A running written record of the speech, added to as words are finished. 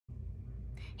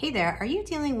Hey there, are you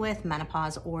dealing with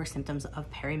menopause or symptoms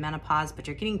of perimenopause, but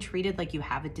you're getting treated like you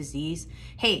have a disease?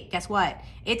 Hey, guess what?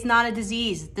 It's not a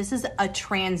disease. This is a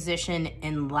transition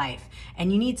in life,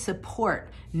 and you need support,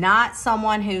 not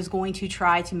someone who's going to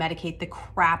try to medicate the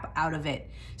crap out of it.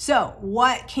 So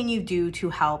what can you do to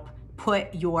help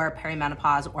put your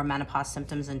perimenopause or menopause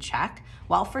symptoms in check?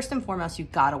 Well, first and foremost,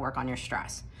 you've got to work on your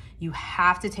stress. You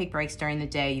have to take breaks during the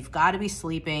day. You've got to be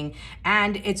sleeping.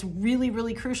 And it's really,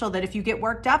 really crucial that if you get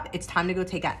worked up, it's time to go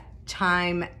take a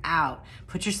time out.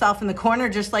 Put yourself in the corner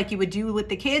just like you would do with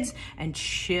the kids and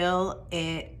chill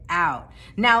it out.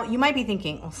 Now, you might be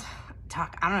thinking, oh,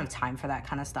 Doc, I don't have time for that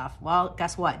kind of stuff. Well,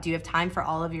 guess what? Do you have time for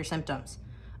all of your symptoms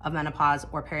of menopause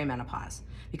or perimenopause?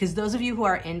 Because those of you who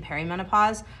are in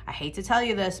perimenopause, I hate to tell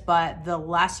you this, but the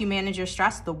less you manage your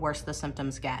stress, the worse the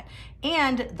symptoms get.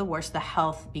 And the worse the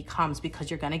health becomes,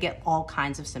 because you're gonna get all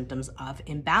kinds of symptoms of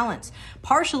imbalance.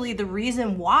 Partially the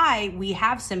reason why we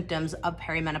have symptoms of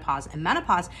perimenopause and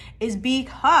menopause is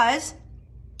because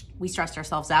we stressed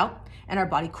ourselves out and our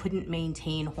body couldn't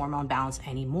maintain hormone balance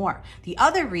anymore. The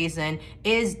other reason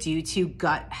is due to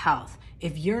gut health.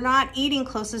 If you're not eating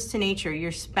closest to nature,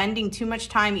 you're spending too much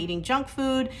time eating junk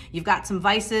food, you've got some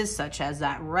vices such as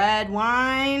that red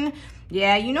wine.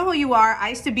 Yeah, you know who you are. I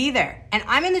used to be there, and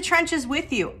I'm in the trenches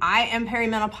with you. I am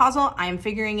perimenopausal. I am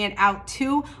figuring it out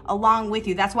too, along with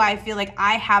you. That's why I feel like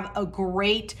I have a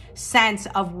great sense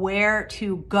of where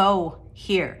to go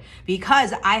here,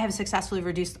 because I have successfully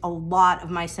reduced a lot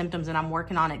of my symptoms and I'm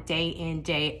working on it day in,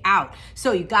 day out.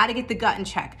 So you got to get the gut in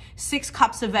check. 6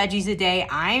 cups of veggies a day.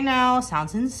 I know,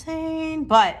 sounds insane,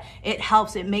 but it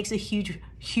helps. It makes a huge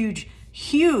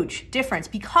difference,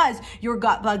 because your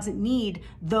gut bugs need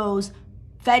those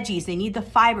veggies. They need the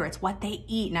fiber. It's what they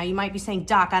eat. Now you might be saying,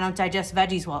 Doc, I don't digest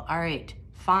veggies well. All right,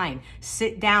 fine.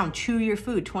 Sit down, chew your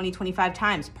food 20, 25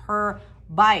 times per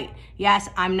bite. Yes,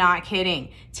 I'm not kidding.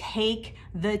 Take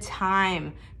the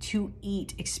time to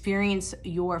eat, experience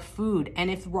your food.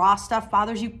 And if raw stuff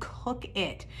bothers you, cook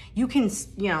it. You can,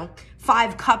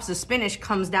 5 cups of spinach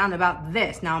comes down about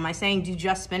this. Now, am I saying do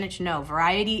just spinach? No.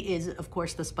 Variety is, of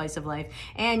course, the spice of life,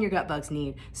 and your gut bugs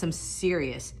need some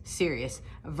serious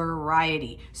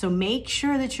variety. So make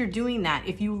sure that you're doing that.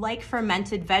 If you like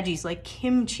fermented veggies like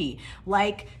kimchi,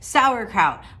 like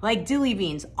sauerkraut, like dilly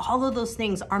beans, all of those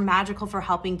things are magical for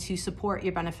helping to support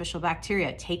your beneficial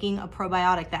bacteria. Taking a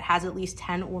probiotic that has at least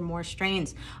 10 or more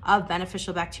strains of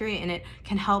beneficial bacteria in it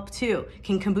can help too.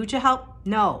 Can kombucha help?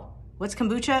 No. What's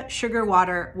kombucha? Sugar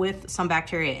water with some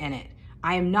bacteria in it.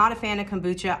 I am not a fan of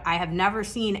kombucha. I have never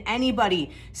seen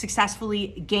anybody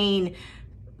successfully gain,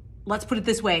 let's put it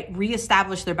this way,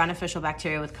 reestablish their beneficial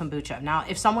bacteria with kombucha. Now,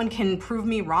 if someone can prove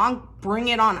me wrong, bring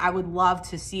it on. I would love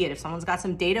to see it. If someone's got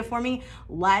some data for me,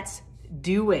 let's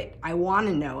do it. I want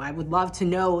to know. I would love to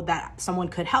know that someone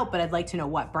could help, but I'd like to know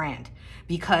what brand,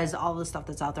 because all the stuff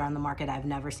that's out there on the market, I've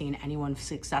never seen anyone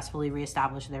successfully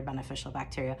reestablish their beneficial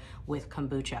bacteria with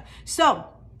kombucha. So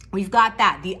we've got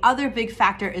that. The other big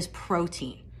factor is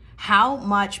protein. How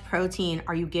much protein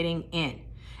are you getting in?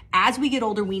 As we get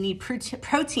older, we need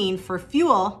protein for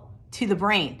fuel to the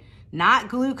brain, not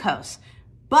glucose.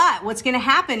 But what's gonna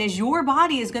happen is your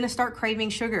body is gonna start craving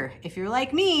sugar. If you're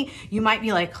like me, you might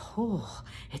be like, oh,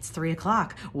 it's 3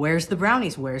 o'clock. Where's the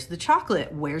brownies? Where's the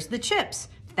chocolate? Where's the chips?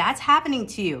 If that's happening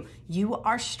to you, you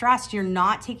are stressed. You're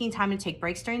not taking time to take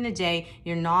breaks during the day.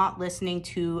 You're not listening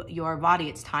to your body.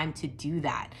 It's time to do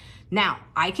that. Now,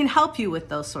 I can help you with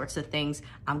those sorts of things.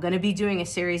 I'm gonna be doing a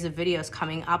series of videos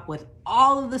coming up with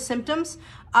all of the symptoms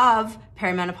of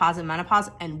perimenopause and menopause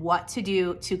and what to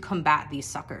do to combat these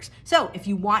suckers. So if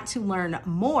you want to learn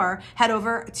more, head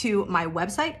over to my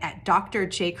website at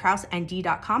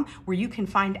drjkrausend.com, where you can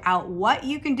find out what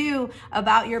you can do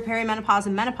about your perimenopause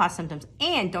and menopause symptoms.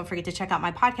 And don't forget to check out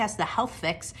my podcast, The Health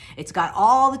Fix. It's got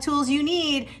all the tools you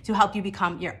need to help you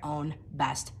become your own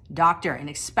best doctor, and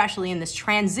especially in this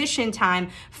transition time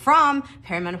from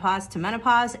perimenopause to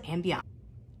menopause and beyond.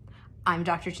 I'm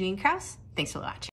Dr. Janine Kraus. Thanks for watching.